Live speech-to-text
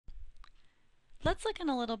Let's look in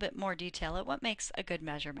a little bit more detail at what makes a good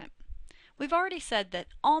measurement. We've already said that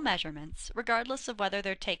all measurements, regardless of whether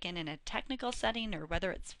they're taken in a technical setting or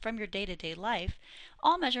whether it's from your day-to-day life,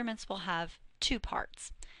 all measurements will have two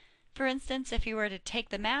parts. For instance, if you were to take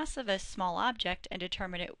the mass of a small object and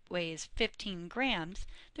determine it weighs 15 grams,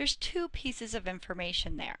 there's two pieces of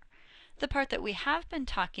information there. The part that we have been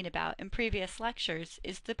talking about in previous lectures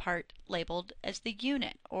is the part labeled as the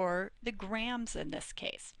unit, or the grams in this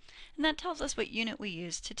case, and that tells us what unit we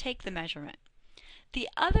use to take the measurement. The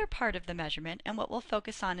other part of the measurement, and what we'll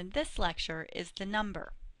focus on in this lecture, is the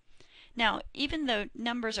number. Now, even though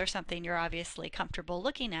numbers are something you're obviously comfortable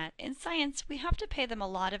looking at, in science we have to pay them a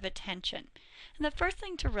lot of attention. And the first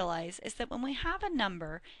thing to realize is that when we have a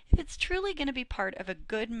number, if it's truly going to be part of a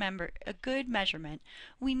good measurement,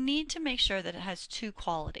 we need to make sure that it has two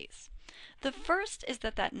qualities. The first is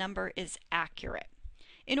that that number is accurate.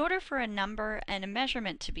 In order for a number and a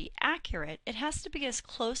measurement to be accurate, it has to be as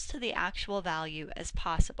close to the actual value as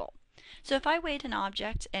possible. So if I weighed an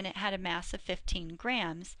object and it had a mass of 15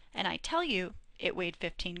 grams, and I tell you it weighed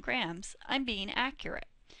 15 grams, I'm being accurate.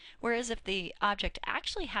 Whereas if the object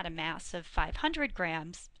actually had a mass of 500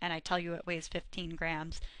 grams, and I tell you it weighs 15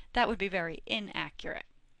 grams, that would be very inaccurate.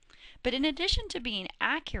 But in addition to being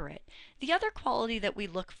accurate, the other quality that we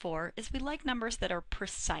look for is we like numbers that are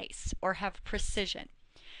precise or have precision.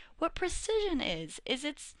 What precision is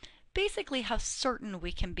it's basically how certain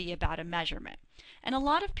we can be about a measurement. And a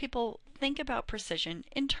lot of people think about precision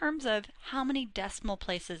in terms of how many decimal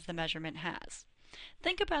places the measurement has.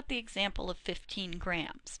 Think about the example of 15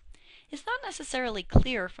 grams. It's not necessarily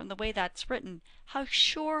clear from the way that's written how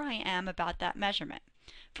sure I am about that measurement.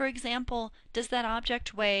 For example, does that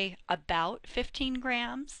object weigh about 15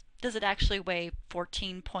 grams? Does it actually weigh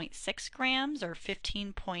 14.6 grams or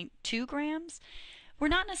 15.2 grams? We're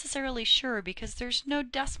not necessarily sure because there's no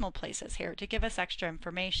decimal places here to give us extra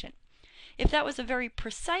information. If that was a very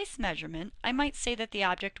precise measurement, I might say that the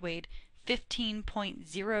object weighed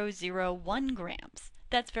 15.001 grams.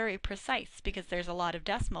 That's very precise because there's a lot of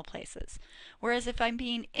decimal places. Whereas if I'm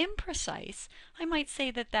being imprecise, I might say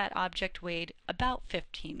that that object weighed about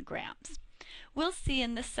 15 grams. We'll see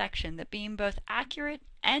in this section that being both accurate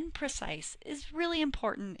and precise is really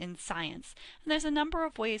important in science, and there's a number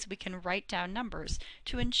of ways we can write down numbers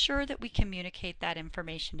to ensure that we communicate that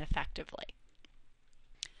information effectively.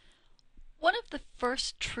 One of the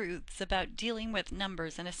first truths about dealing with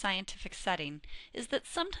numbers in a scientific setting is that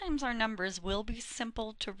sometimes our numbers will be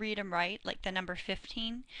simple to read and write, like the number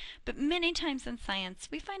 15, but many times in science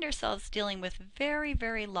we find ourselves dealing with very,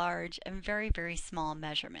 very large and very, very small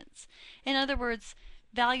measurements. In other words,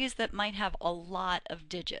 values that might have a lot of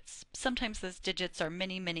digits. Sometimes those digits are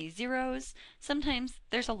many, many zeros. Sometimes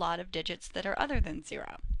there's a lot of digits that are other than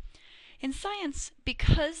zero. In science,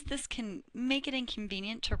 because this can make it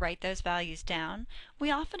inconvenient to write those values down,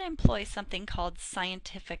 we often employ something called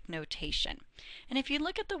scientific notation. And if you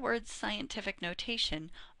look at the word scientific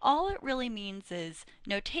notation, all it really means is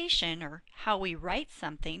notation, or how we write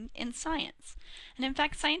something in science. And in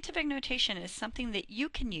fact, scientific notation is something that you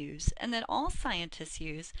can use and that all scientists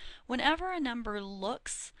use whenever a number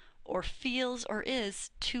looks or feels or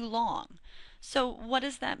is too long. So what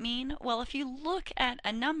does that mean? Well, if you look at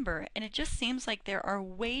a number and it just seems like there are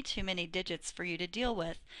way too many digits for you to deal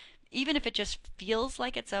with, even if it just feels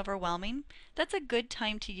like it's overwhelming, that's a good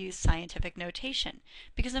time to use scientific notation.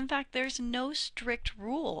 Because in fact, there's no strict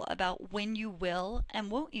rule about when you will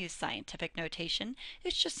and won't use scientific notation.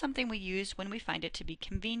 It's just something we use when we find it to be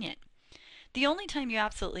convenient. The only time you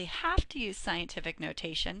absolutely have to use scientific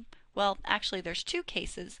notation, well, actually there's two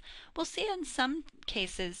cases. We'll see in some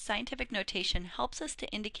cases scientific notation helps us to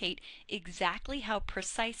indicate exactly how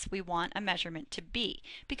precise we want a measurement to be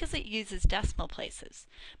because it uses decimal places.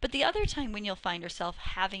 But the other time when you'll find yourself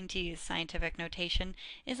having to use scientific notation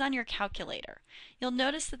is on your calculator. You'll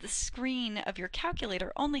notice that the screen of your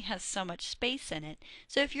calculator only has so much space in it,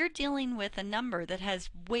 so if you're dealing with a number that has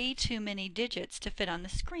way too many digits to fit on the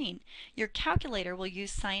screen, your calculator will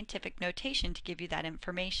use scientific notation to give you that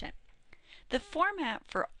information. The format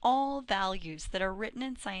for all values that are written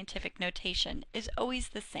in scientific notation is always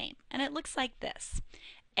the same, and it looks like this: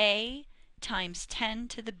 A times 10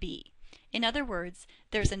 to the B. In other words,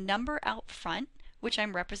 there's a number out front, which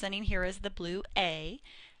I'm representing here as the blue A,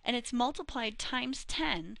 and it's multiplied times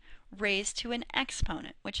 10 raised to an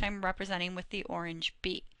exponent, which I'm representing with the orange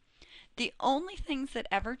B. The only things that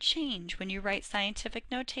ever change when you write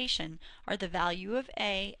scientific notation are the value of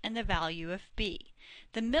A and the value of B.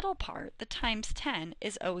 The middle part, the times 10,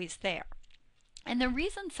 is always there. And the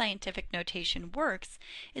reason scientific notation works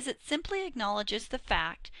is it simply acknowledges the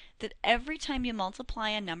fact that every time you multiply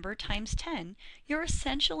a number times 10, you're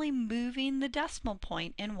essentially moving the decimal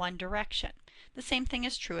point in one direction. The same thing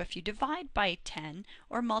is true if you divide by 10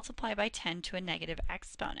 or multiply by 10 to a negative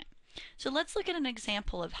exponent. So let's look at an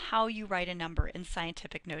example of how you write a number in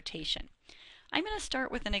scientific notation. I'm going to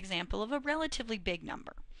start with an example of a relatively big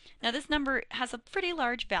number. Now this number has a pretty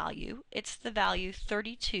large value. It's the value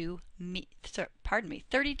 32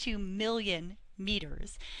 million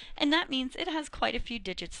meters, and that means it has quite a few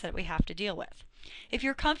digits that we have to deal with. If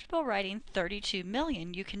you're comfortable writing 32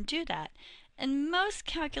 million, you can do that, and most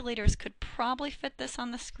calculators could probably fit this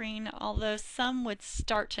on the screen, although some would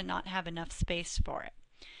start to not have enough space for it.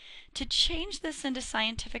 To change this into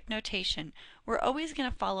scientific notation, we're always going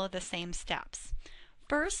to follow the same steps.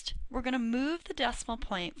 First, we're going to move the decimal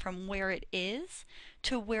point from where it is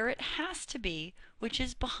to where it has to be, which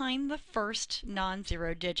is behind the first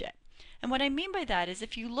non-zero digit. And what I mean by that is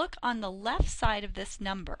if you look on the left side of this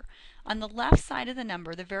number, on the left side of the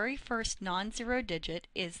number, the very first non-zero digit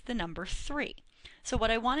is the number 3. So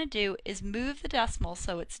what I want to do is move the decimal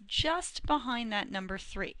so it's just behind that number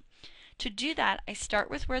 3. To do that, I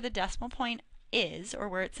start with where the decimal point is, or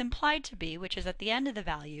where it's implied to be, which is at the end of the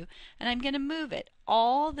value, and I'm going to move it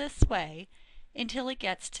all this way until it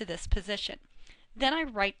gets to this position. Then I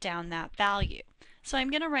write down that value. So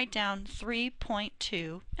I'm going to write down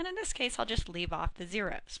 3.2, and in this case I'll just leave off the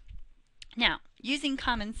zeros. Now, using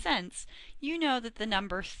common sense, you know that the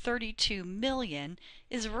number 32 million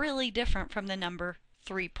is really different from the number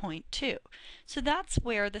 3.2. So that's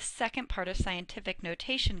where the second part of scientific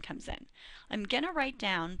notation comes in. I'm going to write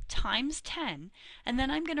down times 10, and then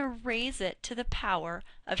I'm going to raise it to the power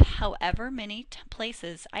of however many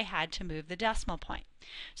places I had to move the decimal point.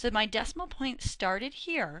 So my decimal point started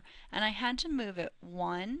here, and I had to move it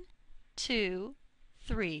 1, 2,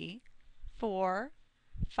 3, 4,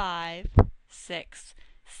 5, 6,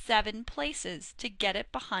 7 places to get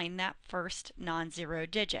it behind that first non-zero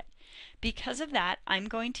digit. Because of that, I'm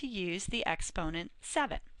going to use the exponent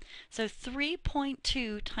 7. So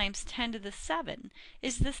 3.2 times 10 to the 7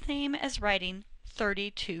 is the same as writing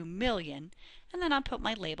 32 million, and then I'll put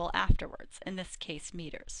my label afterwards, in this case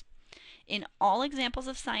meters. In all examples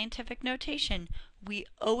of scientific notation, we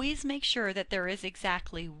always make sure that there is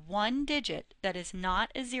exactly one digit that is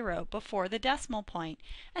not a zero before the decimal point,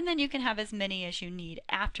 and then you can have as many as you need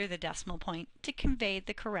after the decimal point to convey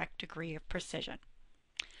the correct degree of precision.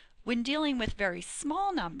 When dealing with very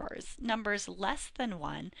small numbers, numbers less than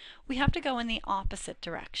 1, we have to go in the opposite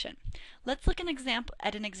direction. Let's look at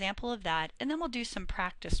an example of that, and then we'll do some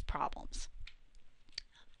practice problems.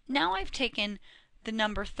 Now I've taken the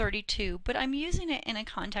number 32, but I'm using it in a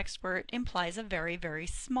context where it implies a very, very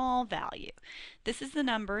small value. This is the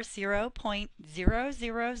number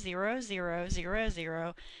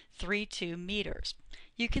 0.00000032 meters.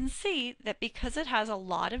 You can see that because it has a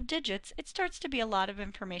lot of digits, it starts to be a lot of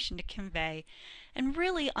information to convey. And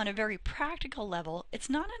really, on a very practical level, it's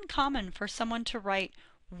not uncommon for someone to write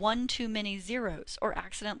one too many zeros or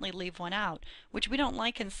accidentally leave one out, which we don't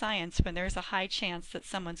like in science when there's a high chance that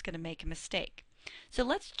someone's going to make a mistake. So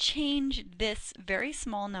let's change this very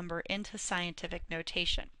small number into scientific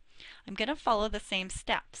notation. I'm going to follow the same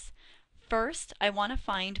steps. First, I want to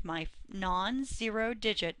find my non-zero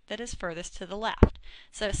digit that is furthest to the left.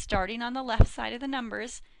 So starting on the left side of the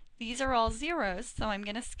numbers, these are all zeros, so I'm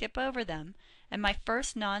going to skip over them. And my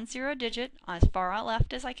first non-zero digit, as far out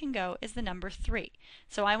left as I can go, is the number 3.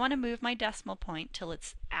 So I want to move my decimal point till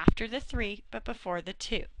it's after the 3 but before the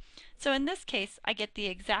 2. So in this case, I get the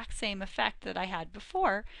exact same effect that I had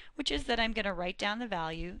before, which is that I'm going to write down the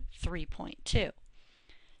value 3.2.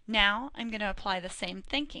 Now I'm going to apply the same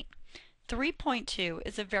thinking. 3.2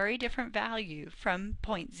 is a very different value from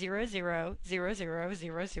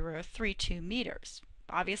 0.00000032 meters.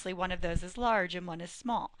 Obviously one of those is large and one is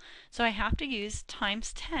small. So I have to use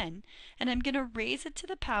times 10, and I'm going to raise it to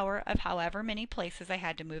the power of however many places I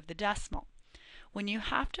had to move the decimal. When you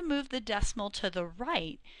have to move the decimal to the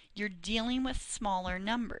right, you're dealing with smaller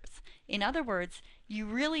numbers. In other words, you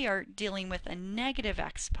really are dealing with a negative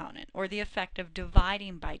exponent, or the effect of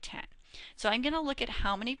dividing by 10. So I'm going to look at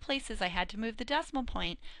how many places I had to move the decimal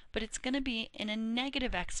point, but it's going to be in a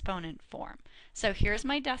negative exponent form. So here's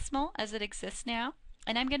my decimal as it exists now,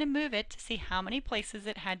 and I'm going to move it to see how many places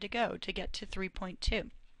it had to go to get to 3.2.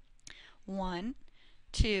 1,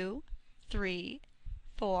 2, 3,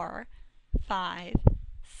 4, 5,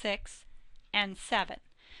 6, and 7.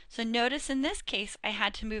 So notice in this case I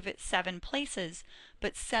had to move it 7 places,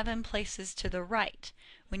 but 7 places to the right.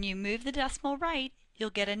 When you move the decimal right, you'll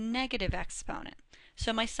get a negative exponent.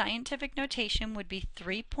 So my scientific notation would be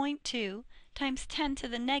 3.2 times 10 to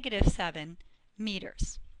the negative 7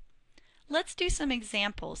 meters. Let's do some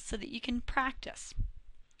examples so that you can practice.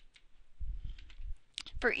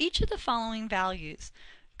 For each of the following values,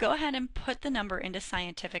 go ahead and put the number into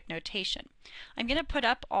scientific notation. I'm going to put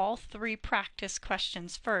up all 3 practice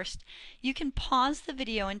questions first. You can pause the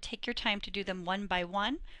video and take your time to do them one by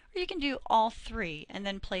one, or you can do all 3 and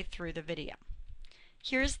then play through the video.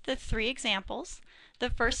 Here's the 3 examples. The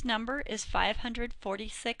first number is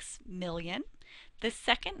 546 million. The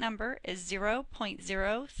second number is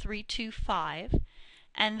 0.0325,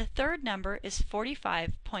 and the third number is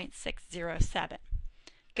 45.607.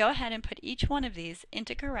 Go ahead and put each one of these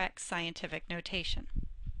into correct scientific notation.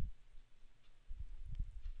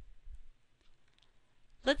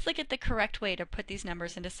 Let's look at the correct way to put these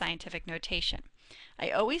numbers into scientific notation. I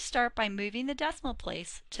always start by moving the decimal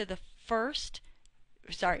place to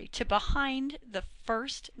behind the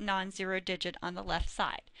first non-zero digit on the left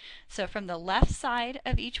side. So from the left side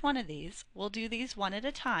of each one of these, we'll do these one at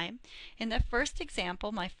a time. In the first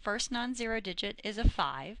example, my first non-zero digit is a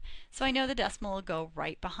 5, so I know the decimal will go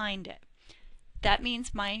right behind it. That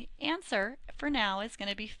means my answer for now is going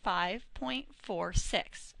to be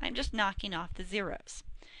 5.46. I'm just knocking off the zeros.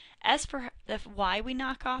 As for why we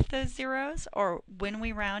knock off those zeros, or when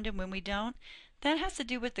we round and when we don't, that has to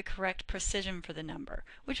do with the correct precision for the number,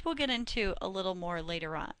 which we'll get into a little more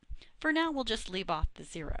later on. For now, we'll just leave off the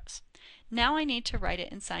zeros. Now I need to write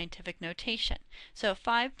it in scientific notation. So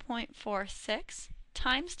 5.46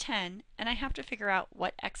 times 10, and I have to figure out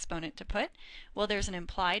what exponent to put. Well, there's an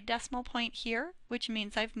implied decimal point here, which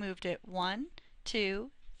means I've moved it 1, 2,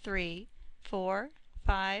 3, 4,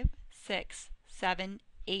 5, 6, 7,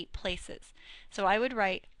 8 places. So I would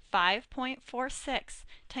write 5.46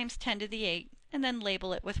 times 10 to the 8 and then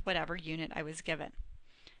label it with whatever unit I was given.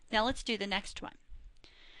 Now let's do the next one.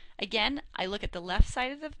 Again, I look at the left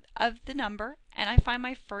side of the number and I find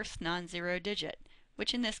my first non-zero digit,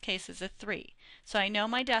 which in this case is a 3. So I know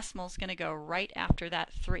my decimal is going to go right after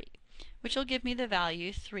that 3, which will give me the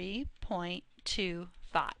value 3.25.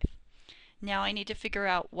 Now I need to figure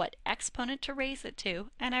out what exponent to raise it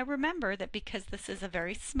to, and I remember that because this is a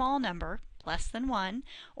very small number, less than 1,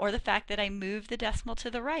 or the fact that I moved the decimal to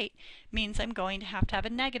the right means I'm going to have a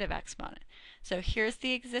negative exponent. So here's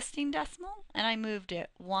the existing decimal, and I moved it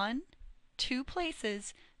 1, 2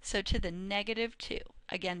 places, so to the negative 2.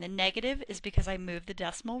 Again, the negative is because I moved the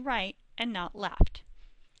decimal right and not left.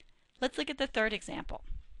 Let's look at the third example.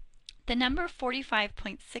 The number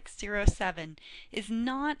 45.607 is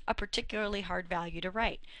not a particularly hard value to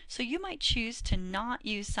write, so you might choose to not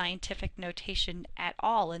use scientific notation at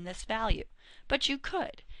all in this value, but you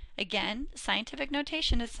could. Again, scientific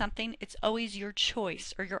notation is something, it's always your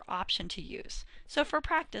choice or your option to use. So for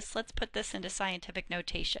practice, let's put this into scientific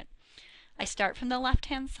notation. I start from the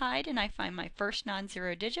left-hand side and I find my first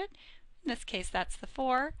non-zero digit. In this case, that's the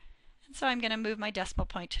 4, and so I'm going to move my decimal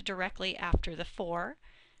point to directly after the 4.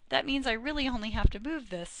 That means I really only have to move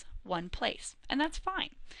this one place, and that's fine.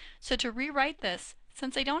 So to rewrite this,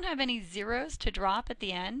 since I don't have any zeros to drop at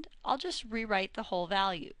the end, I'll just rewrite the whole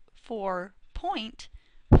value for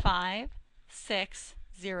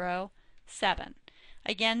 0.5607.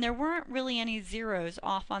 Again, there weren't really any zeros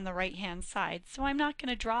off on the right-hand side, so I'm not going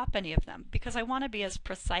to drop any of them because I want to be as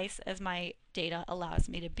precise as my data allows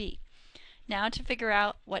me to be. Now to figure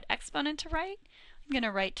out what exponent to write, I'm going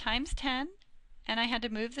to write times 10, and I had to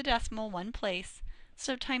move the decimal one place,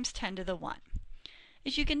 so times 10 to the 1.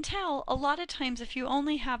 As you can tell, a lot of times if you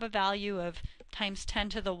only have a value of times 10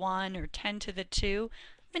 to the 1 or 10 to the 2,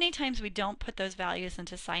 many times we don't put those values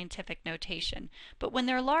into scientific notation. But when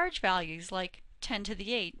they're large values like 10 to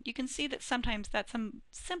the 8, you can see that sometimes that's a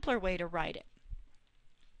simpler way to write it.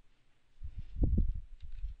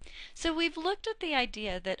 So we've looked at the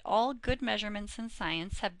idea that all good measurements in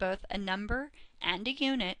science have both a number and a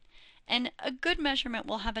unit, and a good measurement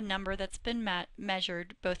will have a number that's been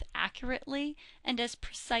measured both accurately and as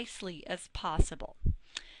precisely as possible.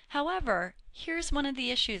 However, here's one of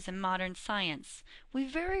the issues in modern science. We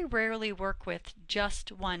very rarely work with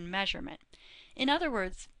just one measurement. In other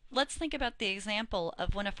words, let's think about the example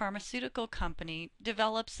of when a pharmaceutical company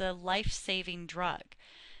develops a life-saving drug.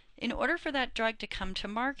 In order for that drug to come to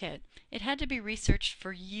market, it had to be researched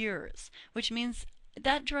for years, which means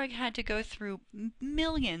that drug had to go through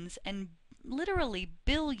millions and literally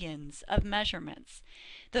billions of measurements.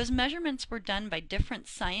 Those measurements were done by different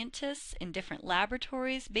scientists in different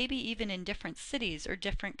laboratories, maybe even in different cities or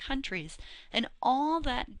different countries, and all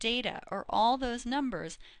that data or all those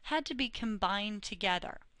numbers had to be combined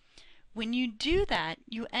together. When you do that,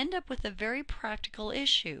 you end up with a very practical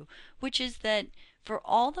issue, which is that For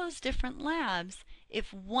all those different labs,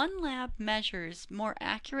 if one lab measures more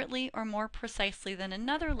accurately or more precisely than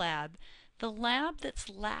another lab, the lab that's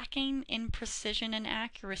lacking in precision and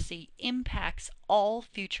accuracy impacts all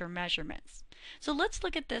future measurements. So let's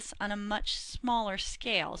look at this on a much smaller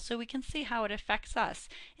scale so we can see how it affects us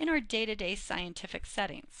in our day-to-day scientific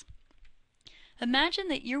settings. Imagine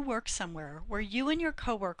that you work somewhere where you and your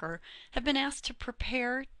coworker have been asked to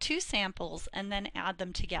prepare two samples and then add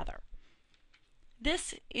them together.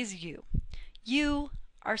 This is you. You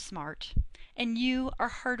are smart, and you are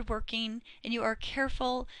hardworking, and you are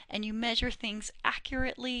careful, and you measure things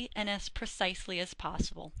accurately and as precisely as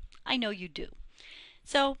possible. I know you do.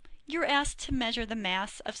 So you're asked to measure the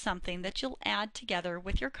mass of something that you'll add together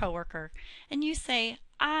with your coworker, and you say,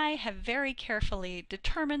 I have very carefully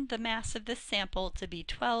determined the mass of this sample to be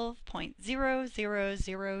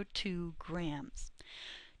 12.0002 grams.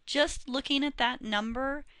 Just looking at that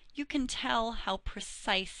number, you can tell how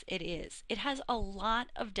precise it is. It has a lot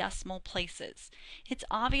of decimal places. It's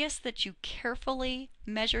obvious that you carefully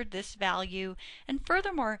measured this value, and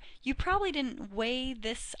furthermore, you probably didn't weigh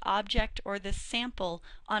this object or this sample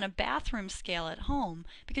on a bathroom scale at home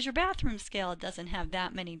because your bathroom scale doesn't have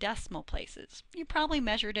that many decimal places. You probably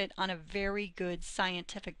measured it on a very good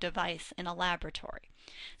scientific device in a laboratory.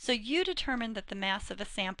 So you determined that the mass of a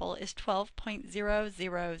sample is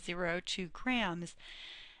 12.0002 grams,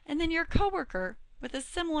 and then your coworker with a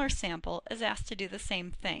similar sample is asked to do the same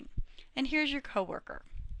thing. And here's your coworker.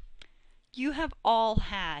 You have all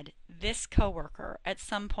had this coworker at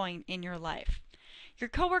some point in your life. Your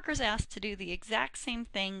coworker's asked to do the exact same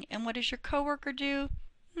thing, and what does your coworker do?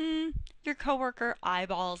 Your coworker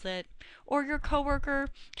eyeballs it, or your coworker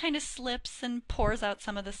kind of slips and pours out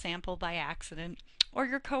some of the sample by accident, or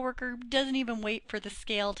your coworker doesn't even wait for the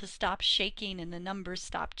scale to stop shaking and the numbers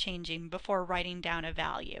stop changing before writing down a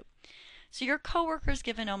value. So your coworker's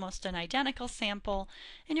given almost an identical sample,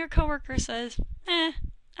 and your coworker says, I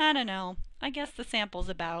don't know, I guess the sample's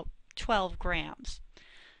about 12 grams.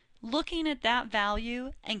 Looking at that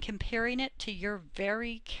value and comparing it to your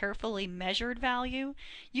very carefully measured value,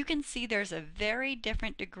 you can see there's a very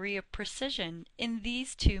different degree of precision in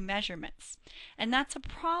these two measurements. And that's a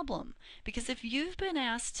problem, because if you've been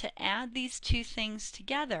asked to add these two things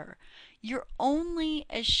together, you're only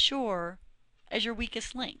as sure as your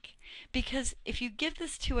weakest link. Because if you give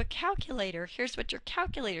this to a calculator, here's what your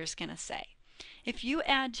calculator's going to say. If you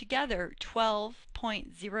add together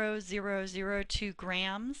 12.0002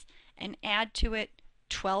 grams and add to it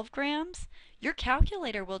 12 grams, your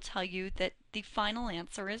calculator will tell you that the final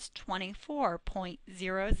answer is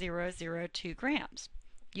 24.0002 grams.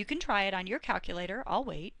 You can try it on your calculator, I'll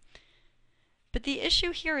wait. But the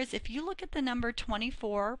issue here is if you look at the number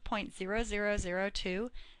 24.0002,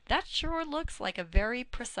 that sure looks like a very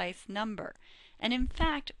precise number. And in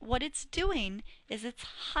fact, what it's doing is it's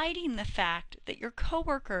hiding the fact that your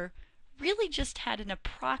coworker really just had an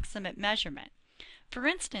approximate measurement. For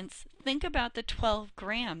instance, think about the 12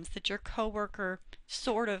 grams that your coworker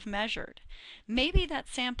sort of measured. Maybe that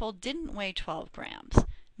sample didn't weigh 12 grams.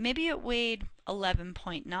 Maybe it weighed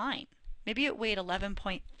 11.9. Maybe it weighed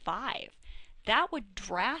 11.5. That would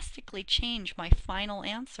drastically change my final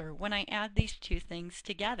answer when I add these two things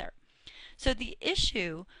together. So the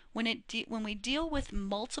issue when we deal with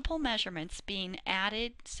multiple measurements being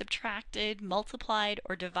added, subtracted, multiplied,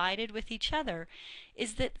 or divided with each other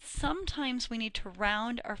is that sometimes we need to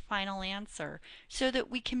round our final answer so that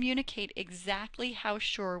we communicate exactly how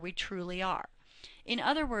sure we truly are. In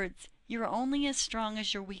other words, you're only as strong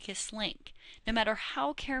as your weakest link. No matter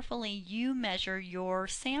how carefully you measure your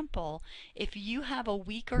sample, if you have a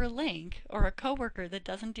weaker link or a coworker that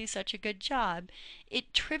doesn't do such a good job,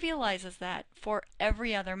 it trivializes that for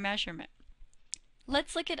every other measurement.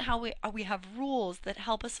 Let's look at how we have rules that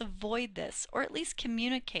help us avoid this, or at least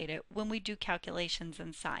communicate it when we do calculations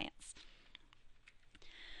in science.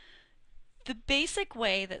 The basic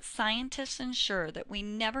way that scientists ensure that we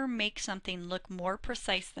never make something look more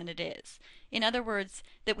precise than it is, in other words,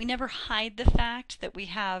 that we never hide the fact that we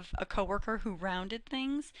have a coworker who rounded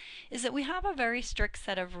things, is that we have a very strict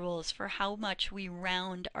set of rules for how much we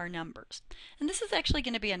round our numbers. And this is actually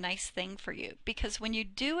going to be a nice thing for you, because when you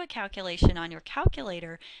do a calculation on your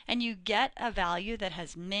calculator and you get a value that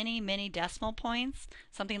has many, many decimal points,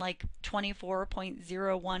 something like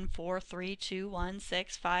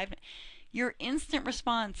 24.01432165, your instant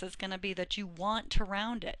response is going to be that you want to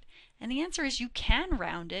round it. And the answer is you can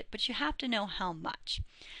round it, but you have to know how much.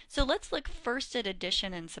 So let's look first at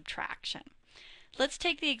addition and subtraction. Let's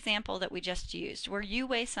take the example that we just used, where you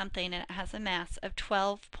weigh something and it has a mass of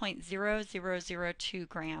 12.0002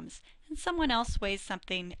 grams, and someone else weighs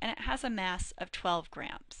something and it has a mass of 12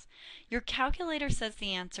 grams. Your calculator says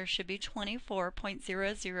the answer should be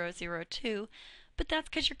 24.0002, but that's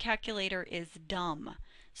because your calculator is dumb.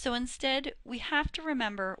 So instead, we have to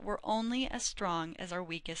remember we're only as strong as our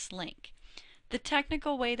weakest link. The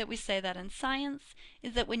technical way that we say that in science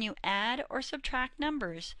is that when you add or subtract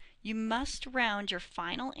numbers, you must round your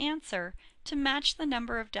final answer to match the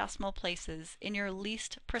number of decimal places in your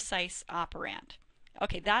least precise operand.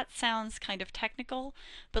 Okay, that sounds kind of technical,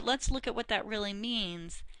 but let's look at what that really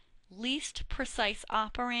means. Least precise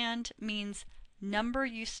operand means number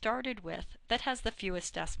you started with that has the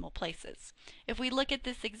fewest decimal places. If we look at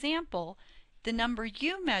this example, the number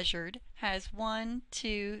you measured has 1,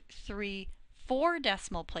 2, 3, 4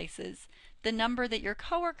 decimal places. The number that your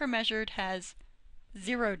coworker measured has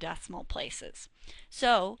 0 decimal places.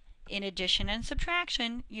 So, in addition and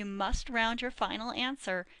subtraction, you must round your final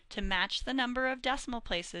answer to match the number of decimal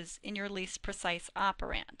places in your least precise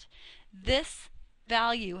operand. This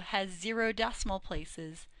value has 0 decimal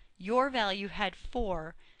places. Your value had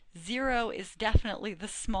 4. 0 is definitely the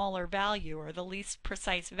smaller value or the least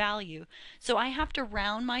precise value. So I have to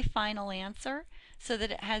round my final answer so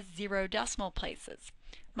that it has 0 decimal places.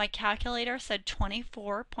 My calculator said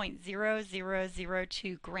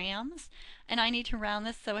 24.0002 grams, and I need to round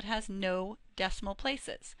this so it has no decimal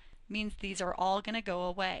places. Means these are all going to go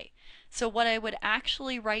away. So what I would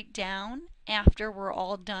actually write down after we're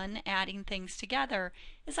all done adding things together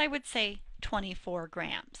is I would say 24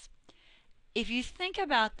 grams. If you think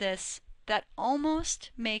about this, that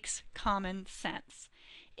almost makes common sense.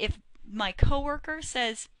 If my coworker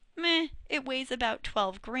says, meh, it weighs about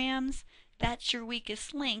 12 grams, that's your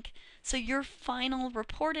weakest link, so your final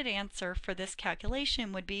reported answer for this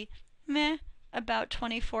calculation would be, meh, about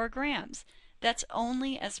 24 grams. That's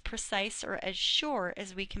only as precise or as sure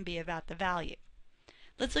as we can be about the value.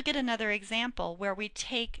 Let's look at another example where we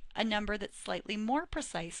take a number that's slightly more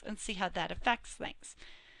precise and see how that affects things.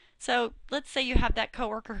 So let's say you have that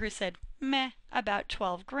coworker who said, meh, about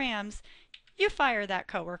 12 grams. You fire that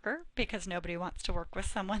coworker because nobody wants to work with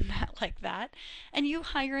someone like that, and you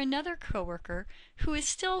hire another coworker who is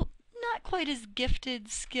still not quite as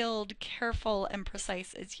gifted, skilled, careful, and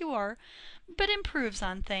precise as you are, but improves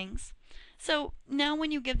on things. So now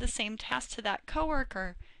when you give the same task to that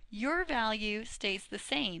coworker, your value stays the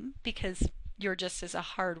same because you're just as a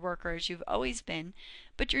hard worker as you've always been,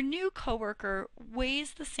 but your new coworker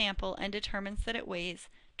weighs the sample and determines that it weighs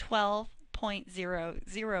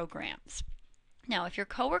 12.00 grams. Now, if your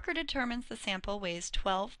coworker determines the sample weighs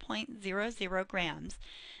 12.00 grams,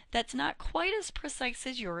 that's not quite as precise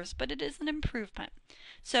as yours, but it is an improvement.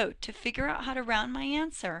 So, to figure out how to round my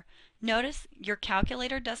answer, notice your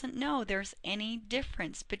calculator doesn't know there's any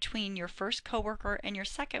difference between your first coworker and your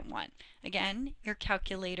second one. Again, your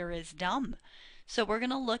calculator is dumb. So we're going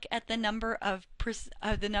to look at the number of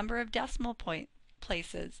decimal point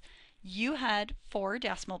places. You had 4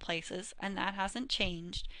 decimal places, and that hasn't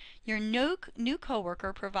changed. Your new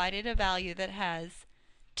coworker provided a value that has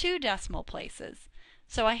 2 decimal places.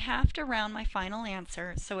 So I have to round my final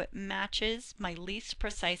answer so it matches my least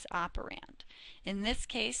precise operand. In this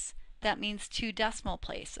case, that means 2 decimal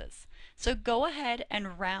places. So go ahead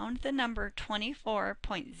and round the number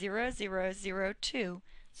 24.0002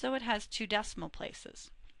 so it has 2 decimal places.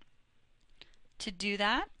 To do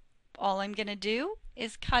that, all I'm going to do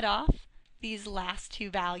is cut off these last 2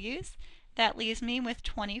 values. That leaves me with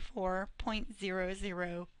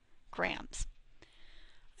 24.00 grams.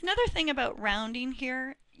 Another thing about rounding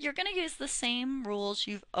here, you're going to use the same rules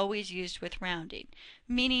you've always used with rounding.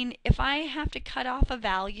 Meaning, if I have to cut off a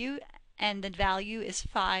value and the value is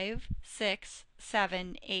 5, 6,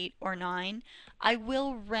 7, 8, or 9, I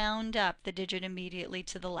will round up the digit immediately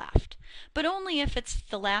to the left. But only if it's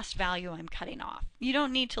the last value I'm cutting off. You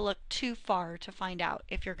don't need to look too far to find out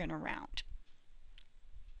if you're going to round.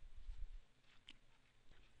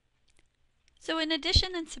 So in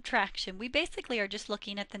addition and subtraction, we basically are just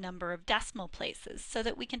looking at the number of decimal places so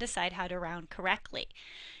that we can decide how to round correctly.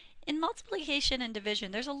 In multiplication and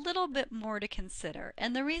division, there's a little bit more to consider,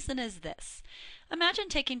 and the reason is this. Imagine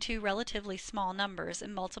taking 2 relatively small numbers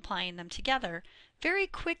and multiplying them together. Very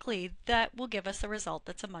quickly, that will give us a result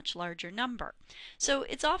that's a much larger number. So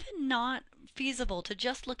it's often not feasible to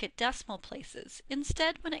just look at decimal places.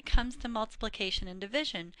 Instead, when it comes to multiplication and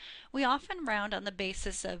division, we often round on the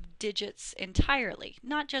basis of digits entirely,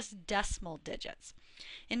 not just decimal digits.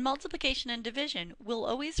 In multiplication and division, we'll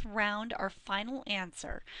always round our final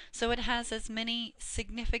answer so it has as many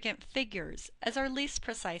significant figures as our least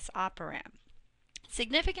precise operand.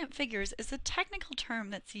 Significant figures is a technical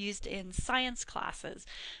term that's used in science classes,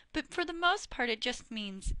 but for the most part it just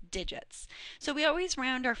means digits. So we always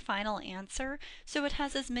round our final answer so it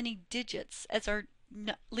has as many digits as our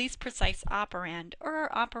least precise operand, or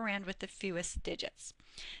our operand with the fewest digits.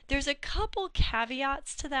 There's a couple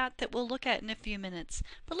caveats to that we'll look at in a few minutes,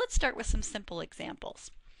 but let's start with some simple examples.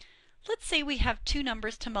 Let's say we have two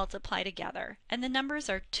numbers to multiply together, and the numbers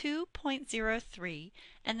are 2.03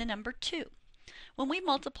 and the number 2. When we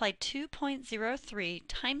multiply 2.03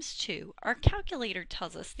 times 2, our calculator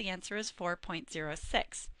tells us the answer is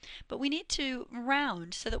 4.06. But we need to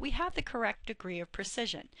round so that we have the correct degree of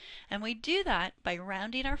precision. And we do that by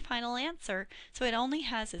rounding our final answer so it only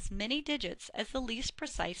has as many digits as the least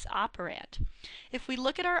precise operand. If we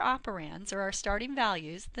look at our operands, or our starting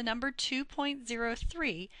values, the number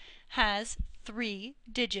 2.03 has 3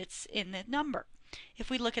 digits in the number. If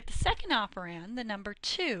we look at the second operand, the number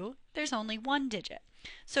 2, there's only 1 digit.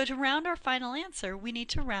 So to round our final answer, we need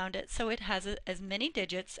to round it so it has as many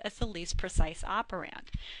digits as the least precise operand.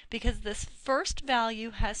 Because this first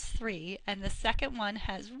value has 3 and the second one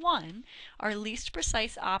has 1, our least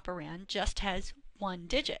precise operand just has 1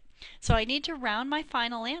 digit. So I need to round my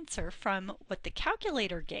final answer from what the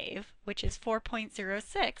calculator gave, which is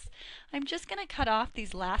 4.06. I'm just going to cut off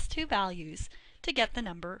these last two values to get the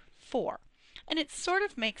number 4. And it sort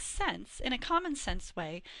of makes sense in a common sense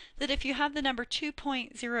way that if you have the number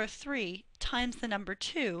 2.03 times the number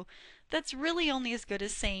 2, that's really only as good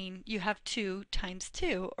as saying you have 2 times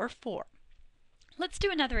 2, or 4. Let's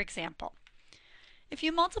do another example. If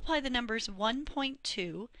you multiply the numbers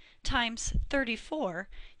 1.2 times 34,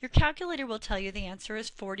 your calculator will tell you the answer is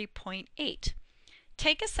 40.8.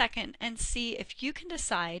 Take a second and see if you can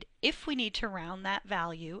decide if we need to round that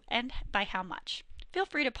value and by how much. Feel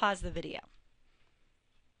free to pause the video.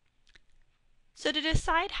 So to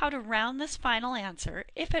decide how to round this final answer,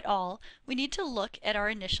 if at all, we need to look at our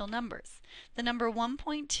initial numbers. The number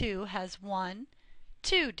 1.2 has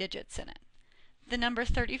 2 digits in it. The number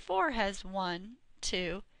 34 has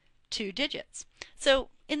 2 digits. So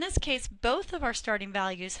in this case, both of our starting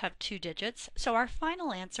values have 2 digits, so our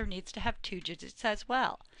final answer needs to have 2 digits as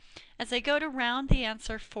well. As I go to round the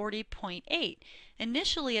answer 40.8,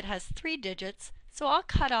 initially it has 3 digits, so I'll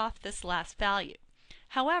cut off this last value.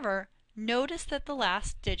 However, notice that the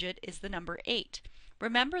last digit is the number 8.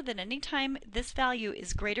 Remember that anytime this value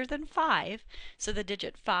is greater than 5, so the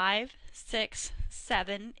digit 5, 6,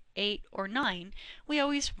 7, 8, or 9, we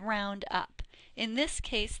always round up. In this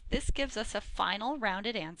case, this gives us a final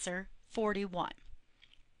rounded answer, 41.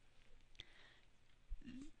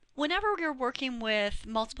 Whenever you're working with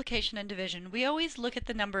multiplication and division, we always look at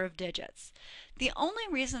the number of digits. The only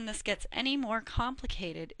reason this gets any more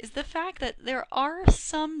complicated is the fact that there are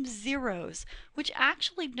some zeros which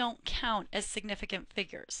actually don't count as significant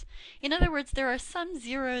figures. In other words, there are some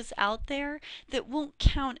zeros out there that won't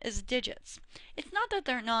count as digits. It's not that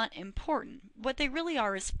they're not important. What they really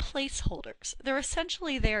are is placeholders. They're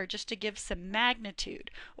essentially there just to give some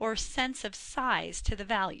magnitude or sense of size to the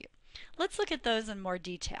value. Let's look at those in more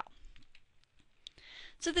detail.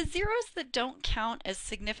 So the zeros that don't count as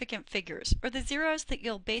significant figures, or the zeros that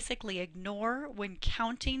you'll basically ignore when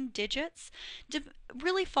counting digits,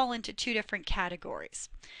 really fall into two different categories.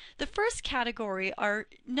 The first category are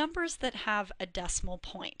numbers that have a decimal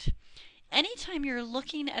point. Anytime you're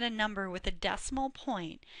looking at a number with a decimal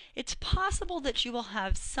point, it's possible that you will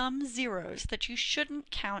have some zeros that you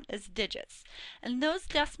shouldn't count as digits. And in those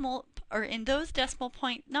decimal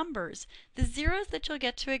point numbers, the zeros that you'll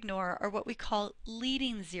get to ignore are what we call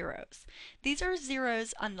leading zeros. These are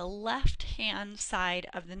zeros on the left-hand side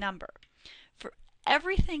of the number. For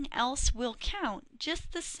everything else will count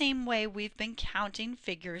just the same way we've been counting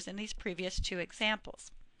figures in these previous two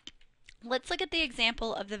examples. Let's look at the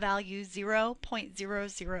example of the value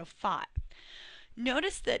 0.005.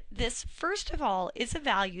 Notice that this, first of all, is a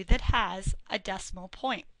value that has a decimal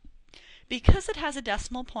point. Because it has a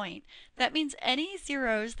decimal point, that means any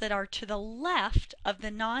zeros that are to the left of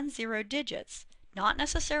the non-zero digits, not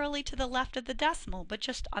necessarily to the left of the decimal, but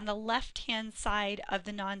just on the left-hand side of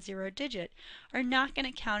the non-zero digit, are not going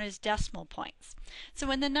to count as decimal points. So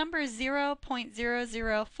when the number is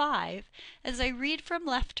 0.005, as I read from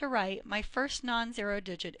left to right, my first non-zero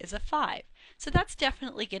digit is a 5. So that's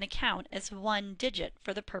definitely going to count as 1 digit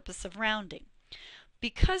for the purpose of rounding.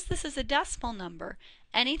 Because this is a decimal number,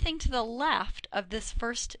 anything to the left of this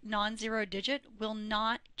first non-zero digit will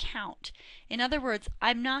not count. In other words,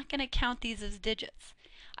 I'm not going to count these as digits.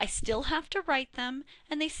 I still have to write them,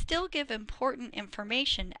 and they still give important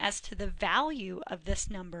information as to the value of this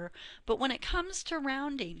number, but when it comes to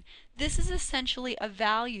rounding, this is essentially a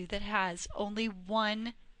value that has only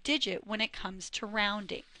one digit when it comes to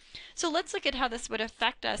rounding. So let's look at how this would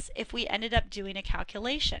affect us if we ended up doing a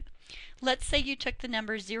calculation. Let's say you took the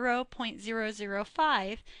number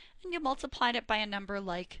 0.005 and you multiplied it by a number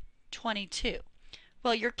like 22.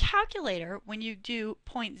 Well, your calculator, when you do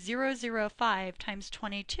 0.005 times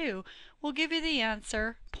 22, will give you the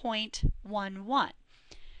answer 0.11.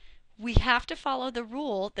 We have to follow the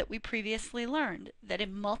rule that we previously learned, that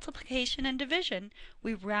in multiplication and division,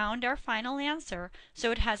 we round our final answer so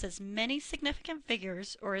it has as many significant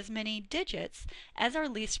figures or as many digits as our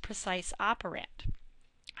least precise operand.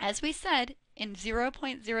 As we said, in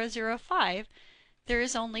 0.005, there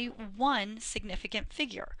is only one significant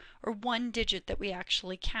figure, or one digit that we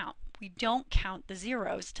actually count. We don't count the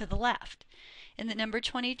zeros to the left. In the number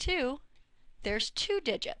 22, there's two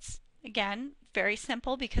digits. Again, very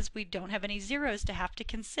simple because we don't have any zeros to have to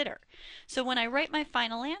consider. So when I write my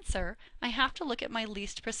final answer, I have to look at my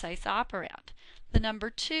least precise operand. The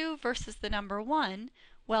number 2 versus the number 1,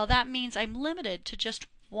 well, that means I'm limited to just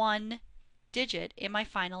one digit in my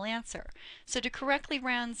final answer. So to correctly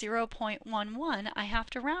round 0.11, I have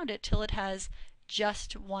to round it till it has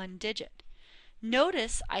just one digit.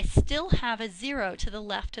 Notice I still have a 0 to the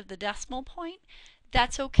left of the decimal point.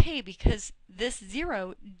 That's okay because this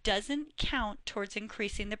 0 doesn't count towards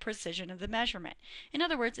increasing the precision of the measurement. In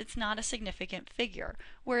other words, it's not a significant figure,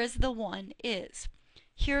 whereas the 1 is.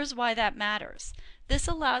 Here's why that matters. This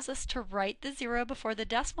allows us to write the 0 before the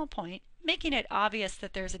decimal point, making it obvious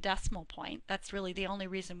that there's a decimal point. That's really the only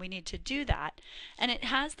reason we need to do that. And it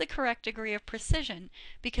has the correct degree of precision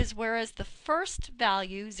because whereas the first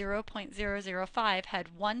value, 0.005,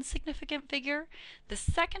 had one significant figure, the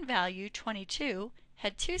second value, 22,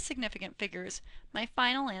 had two significant figures. My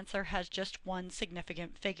final answer has just one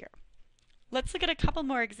significant figure. Let's look at a couple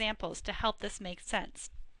more examples to help this make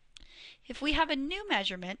sense. If we have a new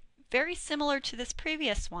measurement, very similar to this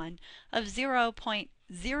previous one, of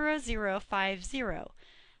 0.0050,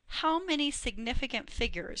 how many significant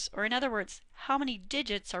figures, or in other words, how many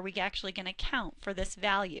digits are we actually going to count for this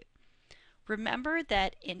value? Remember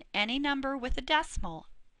that in any number with a decimal,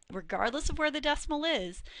 regardless of where the decimal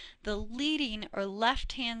is, the leading or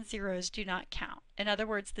left-hand zeros do not count. In other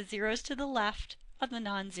words, the zeros to the left of the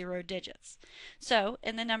non-zero digits. So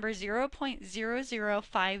in the number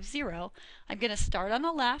 0.0050, I'm going to start on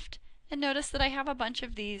the left and notice that I have a bunch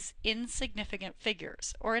of these insignificant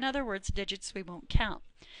figures, or in other words, digits we won't count.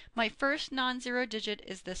 My first non-zero digit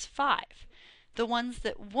is this 5. The ones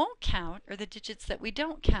that won't count, or the digits that we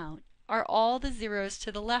don't count, are all the zeros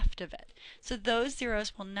to the left of it. So those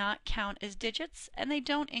zeros will not count as digits, and they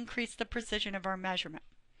don't increase the precision of our measurement.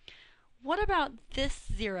 What about this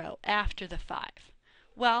 0 after the 5?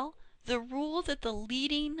 Well, the rule that the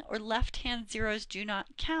leading or left-hand zeros do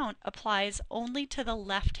not count applies only to the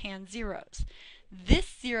left-hand zeros.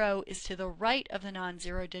 This 0 is to the right of the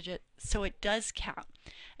non-zero digit, so it does count.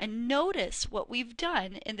 And notice what we've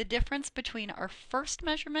done in the difference between our first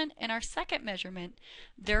measurement and our second measurement.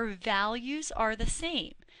 Their values are the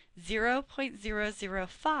same,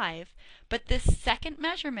 0.005, but this second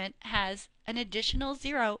measurement has an additional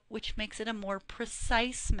 0, which makes it a more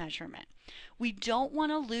precise measurement. We don't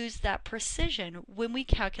want to lose that precision when we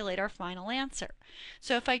calculate our final answer.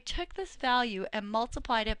 So if I took this value and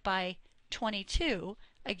multiplied it by 22,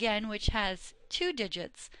 again, which has two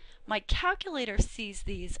digits, my calculator sees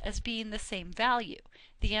these as being the same value.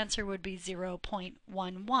 The answer would be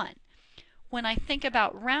 0.11. When I think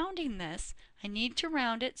about rounding this, I need to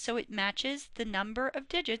round it so it matches the number of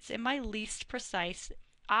digits in my least precise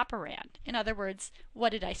operand. In other words,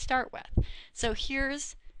 what did I start with? So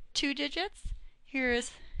here's two digits,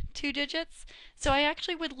 here's two digits. So I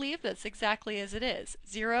actually would leave this exactly as it is,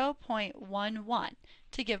 0.11,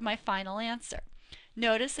 to give my final answer.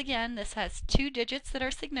 Notice again, this has two digits that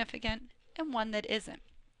are significant and one that isn't.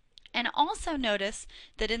 And also notice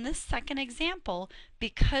that in this second example,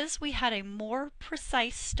 because we had a more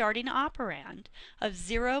precise starting operand of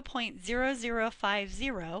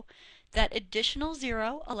 0.0050, that additional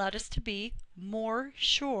 0 allowed us to be more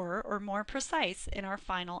sure or more precise in our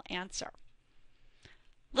final answer.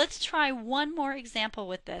 Let's try one more example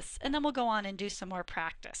with this, and then we'll go on and do some more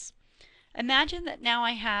practice. Imagine that now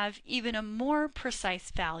I have even a more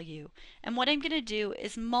precise value, and what I'm going to do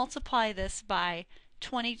is multiply this by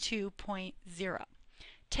 22.0.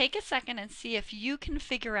 Take a second and see if you can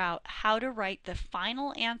figure out how to write the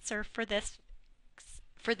final answer for this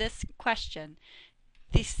question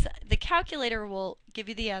the calculator will give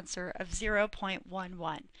you the answer of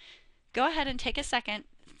 0.11. Go ahead and take a second,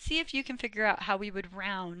 see if you can figure out how we would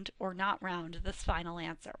round or not round this final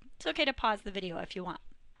answer. It's okay to pause the video if you want.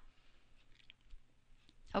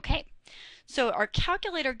 Okay, so our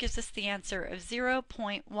calculator gives us the answer of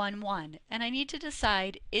 0.11, and I need to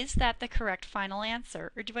decide, is that the correct final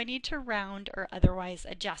answer, or do I need to round or otherwise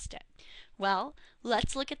adjust it? Well,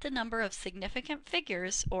 let's look at the number of significant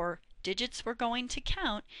figures, or digits we're going to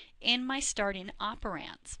count, in my starting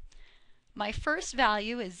operands. My first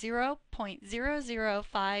value is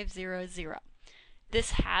 0.00500.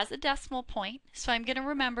 This has a decimal point, so I'm going to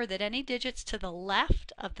remember that any digits to the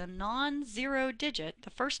left of the non-zero digit, the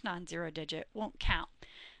first non-zero digit, won't count.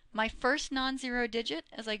 My first non-zero digit,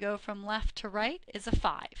 as I go from left to right, is a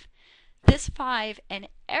 5. This 5 and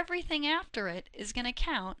everything after it is going to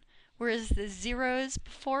count, whereas the zeros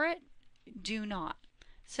before it do not.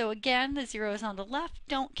 So again, the zeros on the left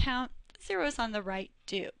don't count, the zeros on the right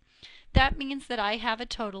do. That means that I have a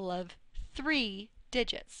total of 3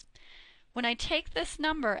 digits. When I take this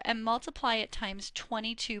number and multiply it times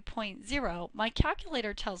 22.0, my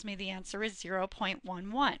calculator tells me the answer is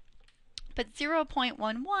 0.11. But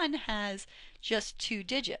 0.11 has just 2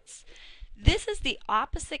 digits. This is the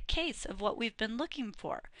opposite case of what we've been looking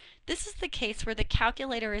for. This is the case where the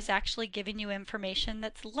calculator is actually giving you information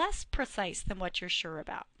that's less precise than what you're sure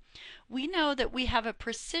about. We know that we have a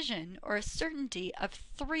precision or a certainty of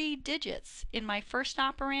 3 digits in my first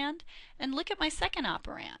operand, and look at my second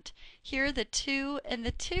operand. Here the 2 and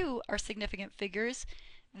the 2 are significant figures.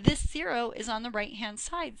 This 0 is on the right hand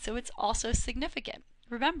side, so it's also significant.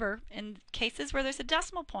 Remember, in cases where there's a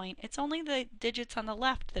decimal point, it's only the digits on the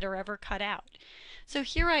left that are ever cut out. So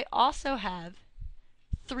here I also have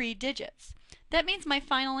 3 digits. That means my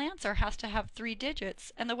final answer has to have 3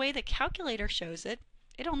 digits, and the way the calculator shows it,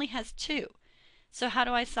 it only has 2. So how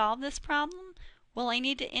do I solve this problem? Well, I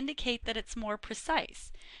need to indicate that it's more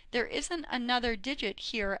precise. There isn't another digit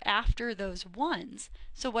here after those ones,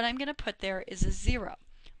 so what I'm going to put there is a 0.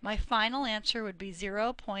 My final answer would be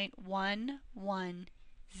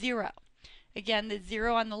 0.110. Again, the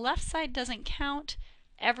 0 on the left side doesn't count,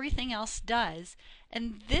 everything else does,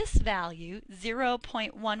 and this value,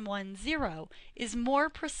 0.110, is more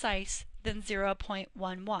precise than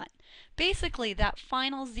 0.11. Basically, that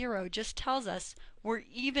final 0 just tells us we're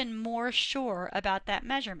even more sure about that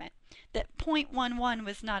measurement. That 0.11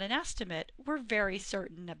 was not an estimate, we're very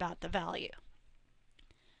certain about the value.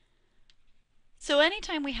 So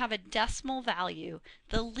anytime we have a decimal value,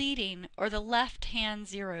 the leading or the left-hand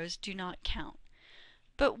zeros do not count.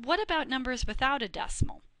 But what about numbers without a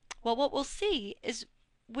decimal? Well, what we'll see is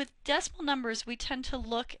with decimal numbers, we tend to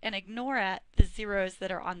look and ignore at the zeros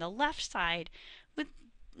that are on the left side. With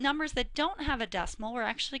numbers that don't have a decimal, we're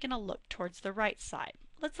actually going to look towards the right side.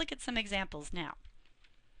 Let's look at some examples now.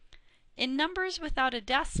 In numbers without a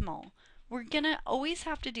decimal, we're going to always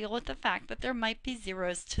have to deal with the fact that there might be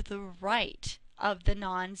zeros to the right of the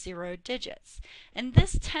non-zero digits. And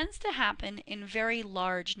this tends to happen in very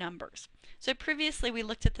large numbers. So previously we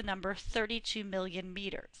looked at the number 32 million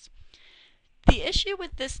meters. The issue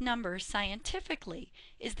with this number scientifically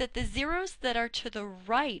is that the zeros that are to the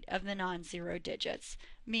right of the non-zero digits,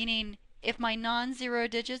 meaning if my non-zero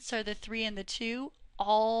digits are the 3 and the 2,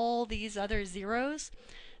 all these other zeros,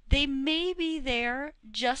 they may be there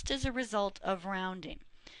just as a result of rounding.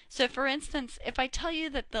 So for instance, if I tell you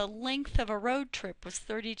that the length of a road trip was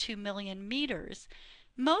 32 million meters,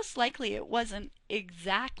 most likely it wasn't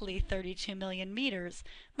exactly 32 million meters.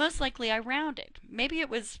 Most likely I rounded. Maybe it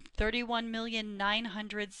was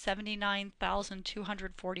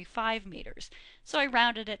 31,979,245 meters. So I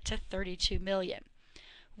rounded it to 32 million.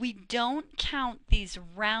 We don't count these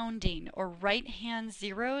rounding or right-hand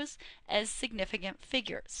zeros as significant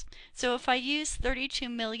figures. So if I use 32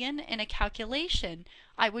 million in a calculation,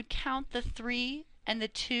 I would count the 3 and the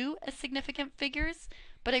 2 as significant figures,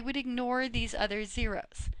 but I would ignore these other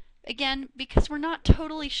zeros. Again, because we're not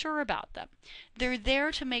totally sure about them. They're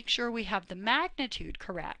there to make sure we have the magnitude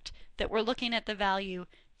correct, that we're looking at the value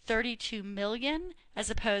 32 million as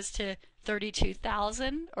opposed to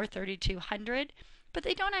 32,000 or 3,200, but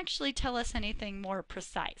they don't actually tell us anything more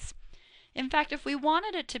precise. In fact, if we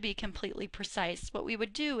wanted it to be completely precise, what we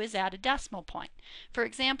would do is add a decimal point. For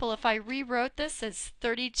example, if I rewrote this as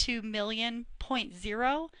 32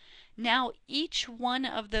 million.0, now each one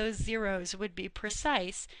of those zeros would be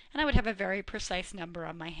precise, and I would have a very precise number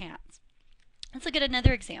on my hands. Let's look at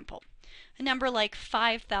another example. A number like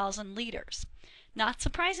 5,000 liters. Not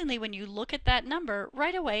surprisingly, when you look at that number,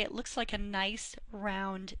 right away it looks like a nice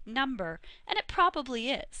round number, and it probably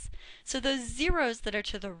is. So those zeros that are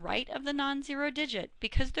to the right of the non-zero digit,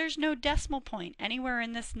 because there's no decimal point anywhere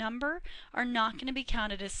in this number, are not going to be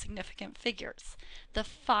counted as significant figures. The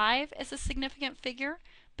 5 is a significant figure,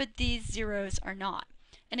 but these zeros are not.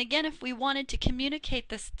 And again, if we wanted to communicate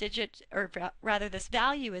this digit, or rather this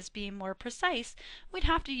value as being more precise, we'd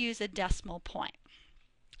have to use a decimal point.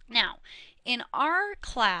 Now, in our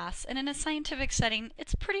class and in a scientific setting,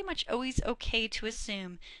 it's pretty much always okay to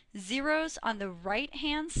assume zeros on the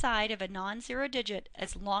right-hand side of a non-zero digit,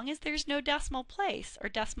 as long as there's no decimal place or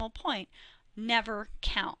decimal point, never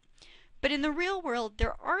count. But in the real world,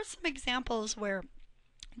 there are some examples where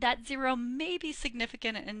that zero may be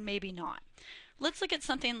significant and maybe not. Let's look at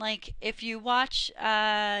something like if you watch,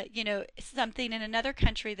 something in another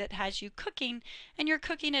country that has you cooking, and you're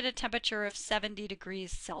cooking at a temperature of 70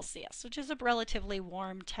 degrees Celsius, which is a relatively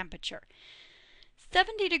warm temperature.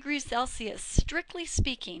 70 degrees Celsius, strictly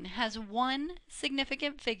speaking, has one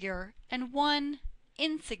significant figure and one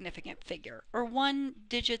insignificant figure, or one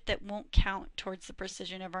digit that won't count towards the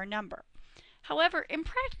precision of our number. However, in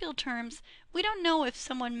practical terms, we don't know if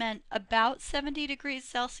someone meant about 70 degrees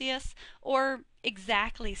Celsius or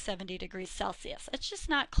exactly 70 degrees Celsius. It's just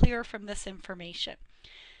not clear from this information.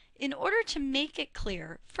 In order to make it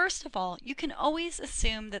clear, first of all, you can always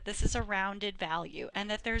assume that this is a rounded value and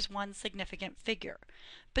that there's one significant figure.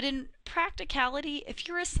 But in practicality, if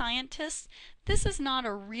you're a scientist, this is not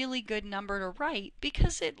a really good number to write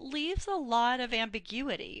because it leaves a lot of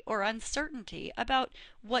ambiguity or uncertainty about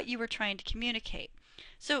what you were trying to communicate.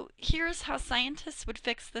 So here's how scientists would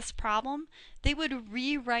fix this problem. They would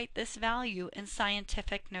rewrite this value in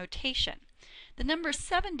scientific notation. The number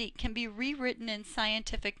 70 can be rewritten in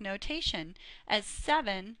scientific notation as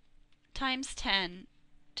 7 times 10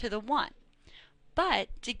 to the 1. But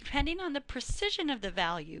depending on the precision of the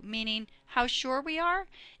value, meaning how sure we are,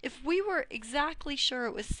 if we were exactly sure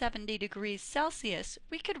it was 70 degrees Celsius,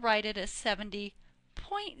 we could write it as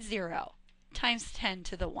 70.0 times 10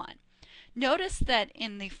 to the 1. Notice that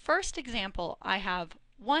in the first example I have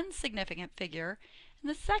one significant figure, in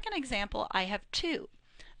the second example I have two.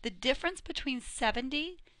 The difference between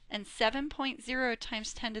 70 and 7.0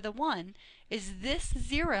 times 10 to the 1 is this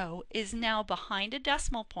 0 is now behind a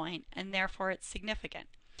decimal point, and therefore it's significant.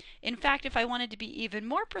 In fact, if I wanted to be even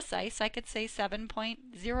more precise, I could say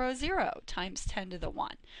 7.00 times 10 to the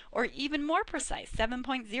 1, or even more precise,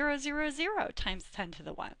 7.000 times 10 to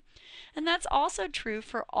the 1. And that's also true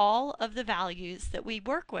for all of the values that we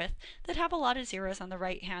work with that have a lot of zeros on the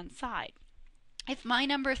right-hand side. If my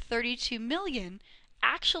number 32 million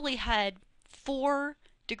actually had 4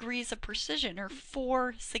 degrees of precision, or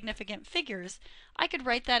 4 significant figures, I could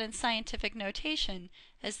write that in scientific notation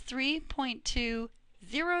as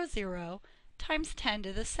 3.200 times 10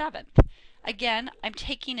 to the 7th. Again, I'm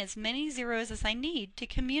taking as many zeros as I need to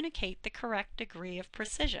communicate the correct degree of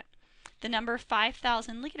precision. The number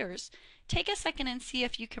 5,000 liters, take a second and see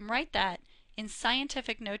if you can write that in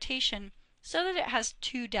scientific notation so that it has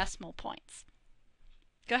 2 decimal points.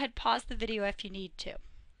 Go ahead, pause the video if you need to.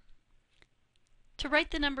 To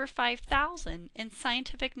write the number 5,000 in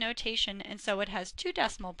scientific notation and so it has 2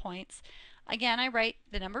 decimal points, again I write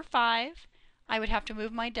the number 5, I would have to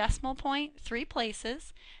move my decimal point 3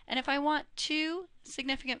 places, and if I want 2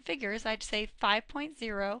 significant figures, I'd say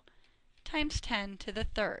 5.0 times 10 to the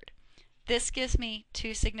 3rd. This gives me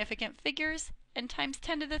 2 significant figures, and times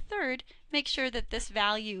 10 to the 3rd makes sure that this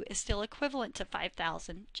value is still equivalent to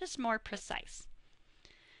 5,000, just more precise.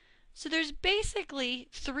 So there's basically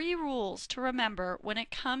 3 rules to remember when it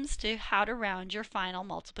comes to how to round your final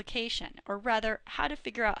multiplication, or rather, how to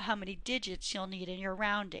figure out how many digits you'll need in your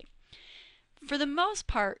rounding. For the most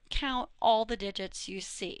part, count all the digits you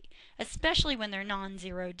see, especially when they're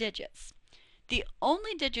non-zero digits. The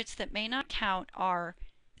only digits that may not count are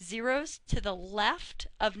zeros to the left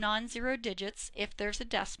of non-zero digits if there's a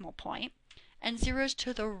decimal point, and zeros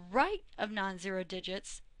to the right of non-zero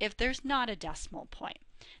digits if there's not a decimal point.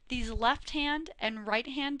 These left-hand and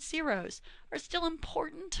right-hand zeros are still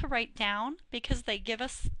important to write down because they give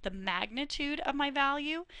us the magnitude of my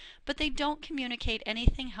value, but they don't communicate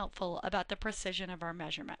anything helpful about the precision of our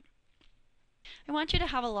measurement. I want you to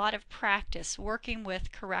have a lot of practice working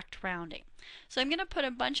with correct rounding. So I'm going to put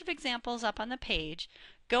a bunch of examples up on the page.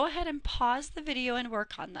 Go ahead and pause the video and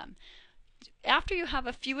work on them. After you have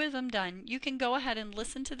a few of them done, you can go ahead and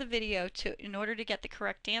listen to the video in order to get the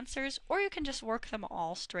correct answers, or you can just work them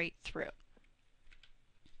all straight through.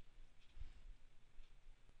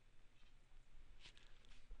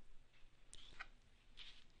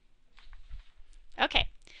 Okay,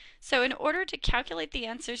 So in order to calculate the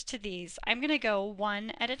answers to these, I'm going to go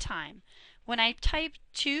one at a time. When I type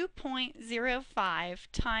 2.05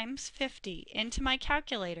 times 50 into my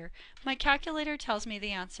calculator tells me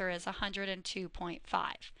the answer is 102.5.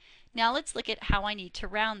 Now let's look at how I need to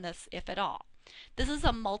round this, if at all. This is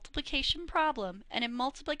a multiplication problem, and in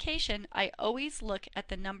multiplication I always look at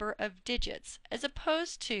the number of digits as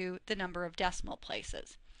opposed to the number of decimal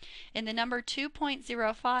places. In the number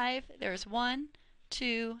 2.05, there's 1,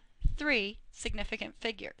 2, 3 significant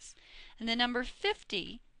figures. In the number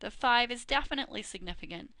 50, the 5 is definitely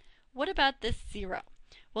significant. What about this 0?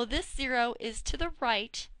 Well, this 0 is to the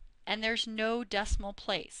right and there's no decimal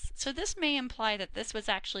place. So this may imply that this was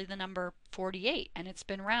actually the number 48 and it's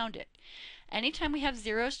been rounded. Anytime we have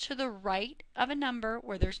zeros to the right of a number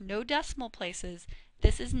where there's no decimal places,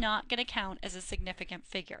 this is not going to count as a significant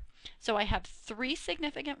figure. So I have 3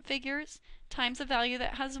 significant figures times a value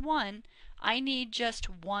that has 1. I need just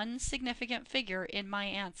one significant figure in my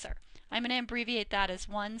answer. I'm going to abbreviate that as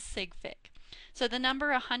 1 sig fig. So the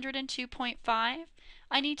number 102.5,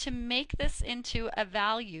 I need to make this into a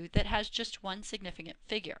value that has just one significant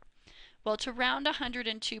figure. Well, to round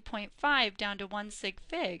 102.5 down to 1 sig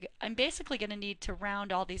fig, I'm basically going to need to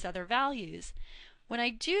round all these other values. When I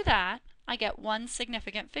do that, I get one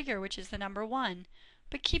significant figure, which is the number 1.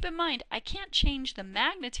 But keep in mind, I can't change the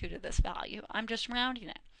magnitude of this value. I'm just rounding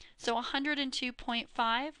it. So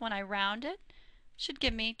 102.5, when I round it, should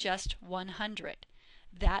give me just 100.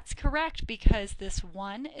 That's correct because this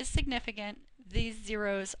 1 is significant, these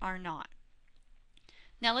zeros are not.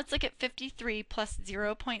 Now let's look at 53 plus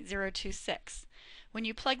 0.026. When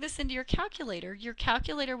you plug this into your calculator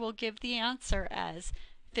will give the answer as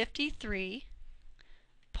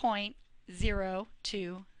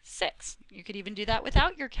 53.026. You could even do that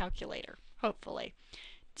without your calculator, hopefully.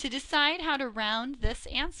 To decide how to round this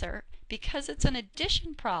answer, because it's an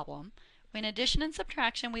addition problem, in addition and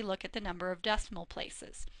subtraction we look at the number of decimal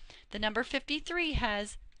places. The number 53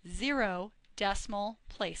 has 0 decimal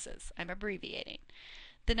places. I'm abbreviating.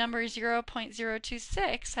 The number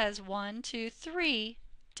 0.026 has 1, 2, 3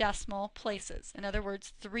 decimal places. In other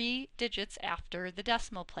words, 3 digits after the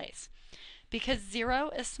decimal place. Because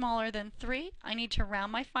 0 is smaller than 3, I need to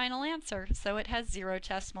round my final answer so it has 0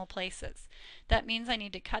 decimal places. That means I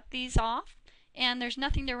need to cut these off, and there's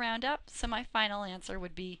nothing to round up, so my final answer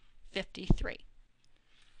would be 53.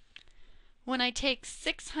 When I take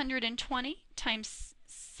 620 times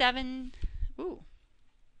 7,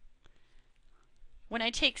 when I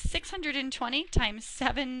take 620 times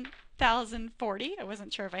 7,040, I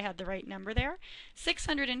wasn't sure if I had the right number there,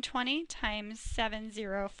 620 times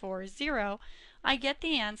 7040, I get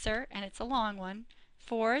the answer, and it's a long one,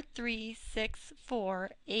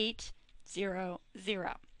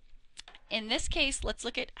 4364800. In this case, let's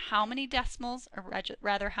look at how many decimals, or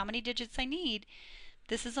rather how many digits I need.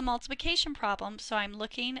 This is a multiplication problem, so I'm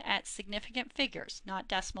looking at significant figures, not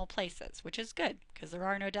decimal places, which is good because there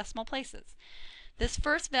are no decimal places. This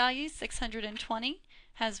first value, 620,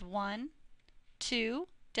 has 2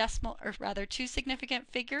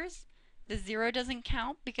 significant figures. The 0 doesn't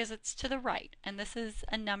count because it's to the right, and this is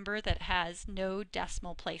a number that has no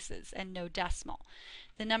decimal places and no decimal.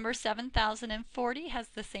 The number 7040 has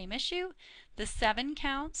the same issue. The 7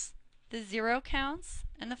 counts, the 0 counts,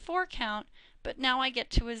 and the 4 count, but now I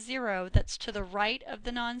get to a 0 that's to the right of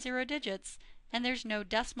the non-zero digits, and there's no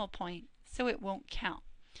decimal point, so it won't count.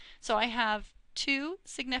 So I have 2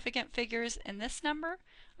 significant figures in this number.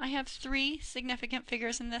 I have 3 significant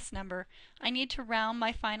figures in this number. I need to round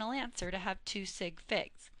my final answer to have 2 sig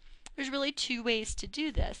figs. There's really 2 ways to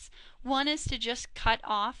do this. One is to just cut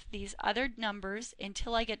off these other numbers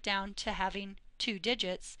until I get down to having 2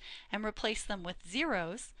 digits and replace them with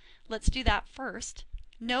zeros. Let's do that first.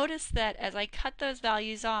 Notice that as I cut those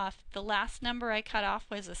values off, the last number I cut off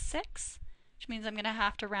was a 6, which means I'm going to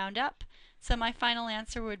have to round up. So my final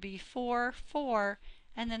answer would be 4, 4,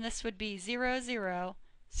 and then this would be 0, 0,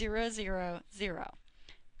 0, 0, 0, 0,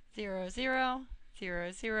 0,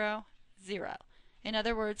 0, 0, 0. In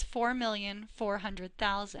other words,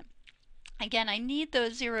 4,400,000. Again, I need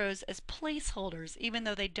those zeros as placeholders, even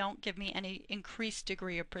though they don't give me any increased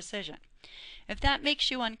degree of precision. If that makes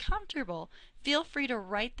you uncomfortable, feel free to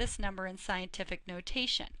write this number in scientific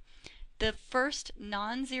notation. The first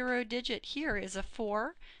non-zero digit here is a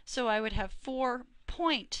 4, so I would have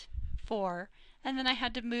 4.4, and then I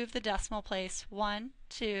had to move the decimal place 1,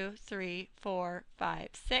 2, 3, 4, 5,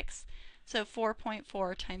 6, so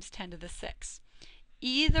 4.4 times 10 to the 6.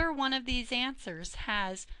 Either one of these answers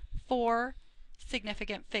has 2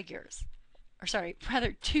 significant figures.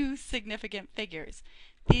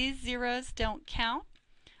 These zeros don't count,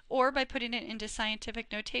 or by putting it into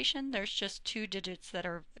scientific notation, there's just 2 digits that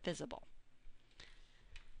are visible.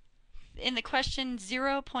 In the question,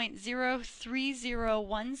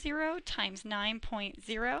 0.03010 times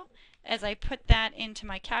 9.0, as I put that into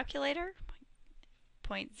my calculator,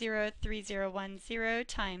 0.03010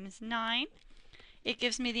 times 9, it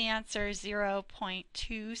gives me the answer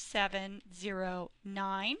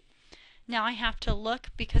 0.2709. Now I have to look,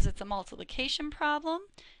 because it's a multiplication problem,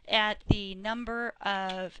 at the number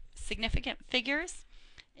of significant figures.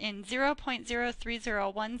 In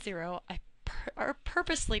 0.03010, I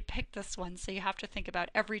purposely picked this one, so you have to think about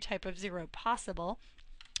every type of 0 possible.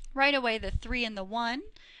 Right away, the 3 and the 1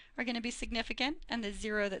 are going to be significant, and the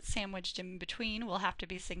 0 that's sandwiched in between will have to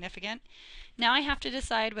be significant. Now I have to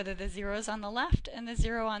decide whether the 0s on the left and the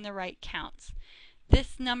 0 on the right counts.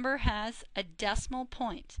 This number has a decimal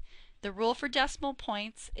point. The rule for decimal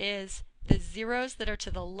points is the zeros that are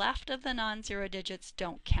to the left of the non-zero digits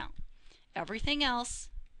don't count. Everything else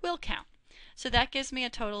will count. So that gives me a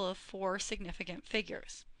total of 4 significant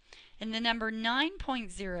figures. In the number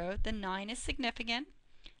 9.0, the 9 is significant,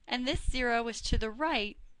 and this 0 is to the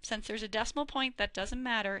right. Since there's a decimal point, that doesn't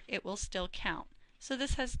matter, it will still count. So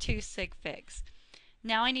this has 2 sig figs.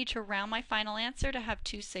 Now I need to round my final answer to have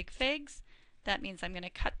 2 sig figs. That means I'm going to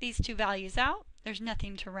cut these 2 values out. There's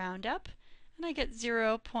nothing to round up, and I get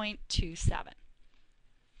 0.27.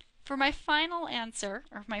 For my final answer,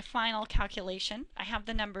 or my final calculation, I have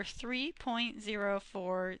the number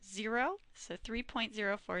 3.040, so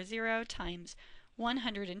 3.040 times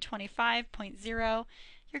 125.0.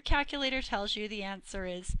 Your calculator tells you the answer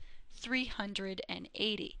is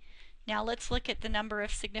 380. Now let's look at the number of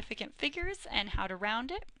significant figures and how to round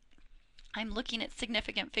it. I'm looking at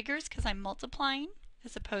significant figures because I'm multiplying,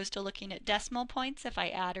 as opposed to looking at decimal points if I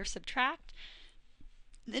add or subtract.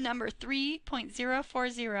 The number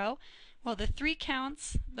 3.040, well, the 3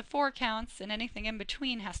 counts, the 4 counts, and anything in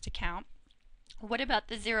between has to count. What about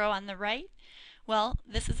the 0 on the right? Well,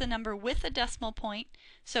 this is a number with a decimal point,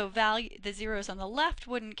 so the zeros on the left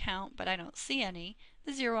wouldn't count, but I don't see any.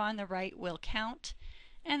 The 0 on the right will count.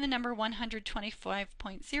 And the number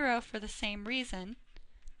 125.0, for the same reason,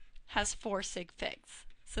 has 4 sig figs.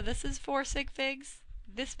 So this is 4 sig figs.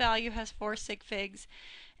 This value has 4 sig figs.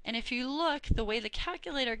 And if you look, the way the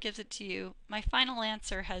calculator gives it to you, my final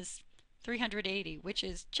answer has 380, which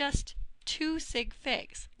is just 2 sig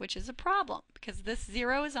figs, which is a problem because this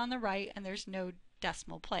 0 is on the right and there's no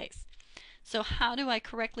decimal place. So how do I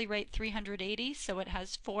correctly write 380 so it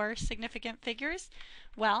has 4 significant figures?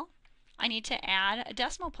 Well, I need to add a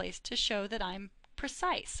decimal place to show that I'm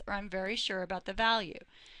precise, or I'm very sure about the value.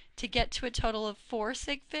 To get to a total of 4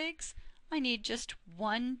 sig figs, I need just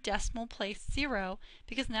 1 decimal place 0,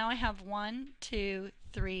 because now I have 1, 2,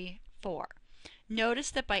 3, 4.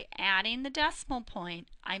 Notice that by adding the decimal point,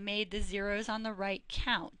 I made the zeros on the right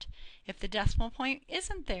count. If the decimal point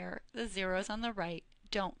isn't there, the zeros on the right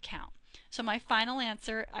don't count. So my final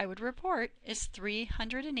answer, I would report, is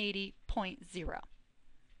 380.0.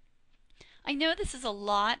 I know this is a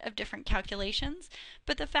lot of different calculations,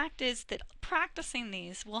 but the fact is that practicing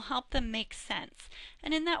these will help them make sense.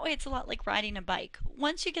 And in that way, it's a lot like riding a bike.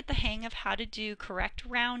 Once you get the hang of how to do correct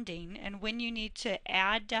rounding and when you need to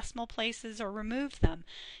add decimal places or remove them,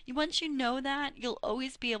 once you know that, you'll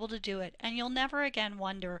always be able to do it, and you'll never again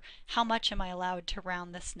wonder, how much am I allowed to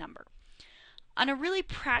round this number? On a really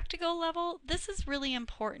practical level, this is really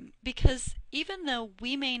important because even though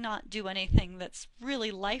we may not do anything that's really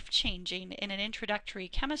life-changing in an introductory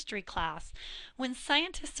chemistry class, when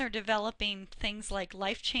scientists are developing things like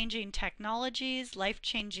life-changing technologies,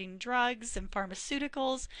 life-changing drugs and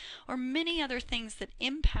pharmaceuticals, or many other things that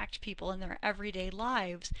impact people in their everyday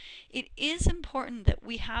lives, it is important that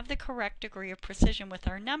we have the correct degree of precision with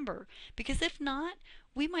our number, because if not,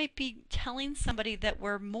 we might be telling somebody that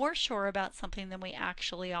we're more sure about something than we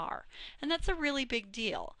actually are. And that's a really big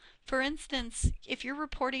deal. For instance, if you're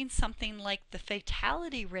reporting something like the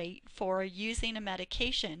fatality rate for using a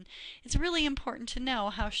medication, it's really important to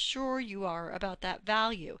know how sure you are about that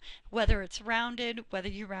value, whether it's rounded, whether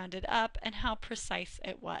you rounded up, and how precise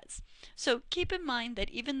it was. So keep in mind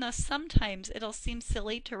that even though sometimes it'll seem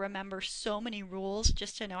silly to remember so many rules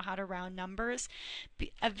just to know how to round numbers,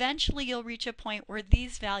 eventually you'll reach a point where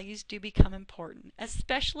these values do become important,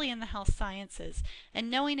 especially in the health sciences,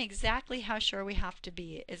 and knowing exactly how sure we have to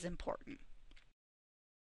be is important.